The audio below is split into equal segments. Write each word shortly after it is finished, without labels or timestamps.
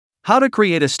How to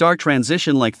create a star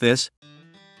transition like this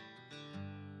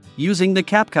using the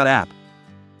CapCut app.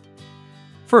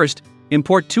 First,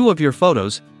 import 2 of your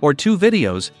photos or 2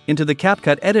 videos into the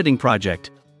CapCut editing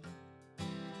project.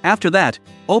 After that,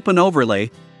 open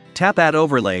Overlay, tap Add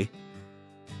Overlay,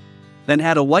 then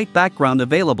add a white background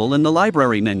available in the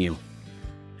Library menu.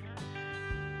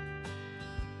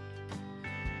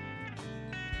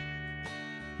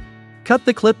 Cut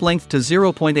the clip length to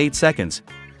 0.8 seconds.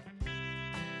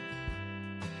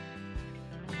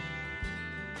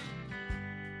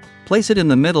 Place it in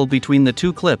the middle between the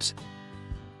 2 clips.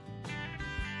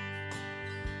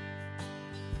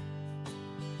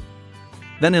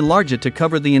 Then enlarge it to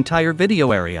cover the entire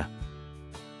video area.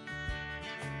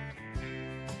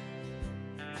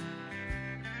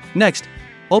 Next,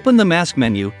 open the mask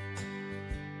menu.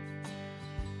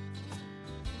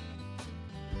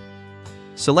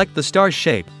 Select the star's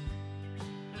shape.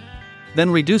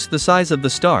 Then reduce the size of the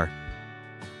star.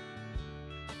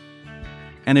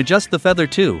 And adjust the feather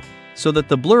too, so that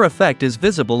the blur effect is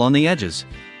visible on the edges.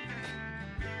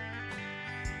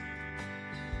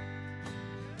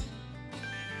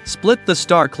 Split the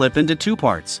star clip into 2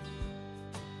 parts.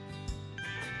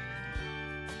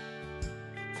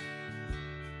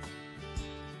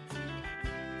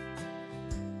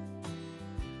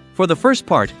 For the first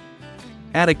part,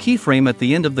 add a keyframe at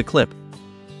the end of the clip,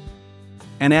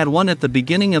 and add one at the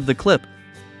beginning of the clip,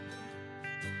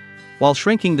 while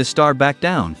shrinking the star back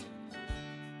down.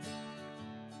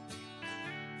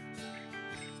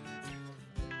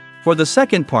 For the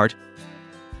second part,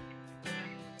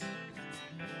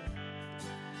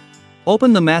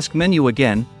 open the mask menu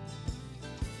again,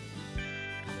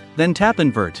 then tap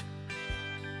Invert.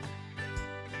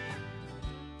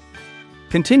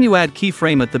 Continue add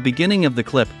keyframe at the beginning of the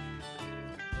clip.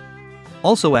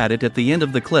 Also add it at the end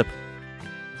of the clip,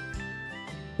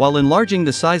 while enlarging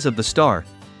the size of the star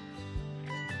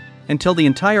until the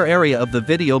entire area of the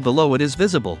video below it is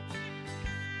visible.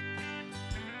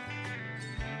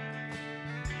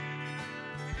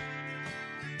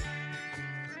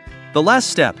 The last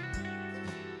step,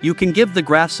 you can give the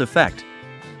graphs effect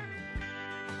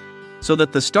so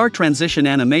that the star transition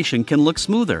animation can look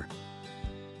smoother.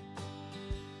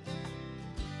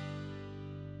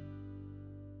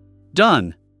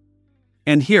 Done.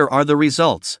 And here are the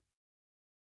results.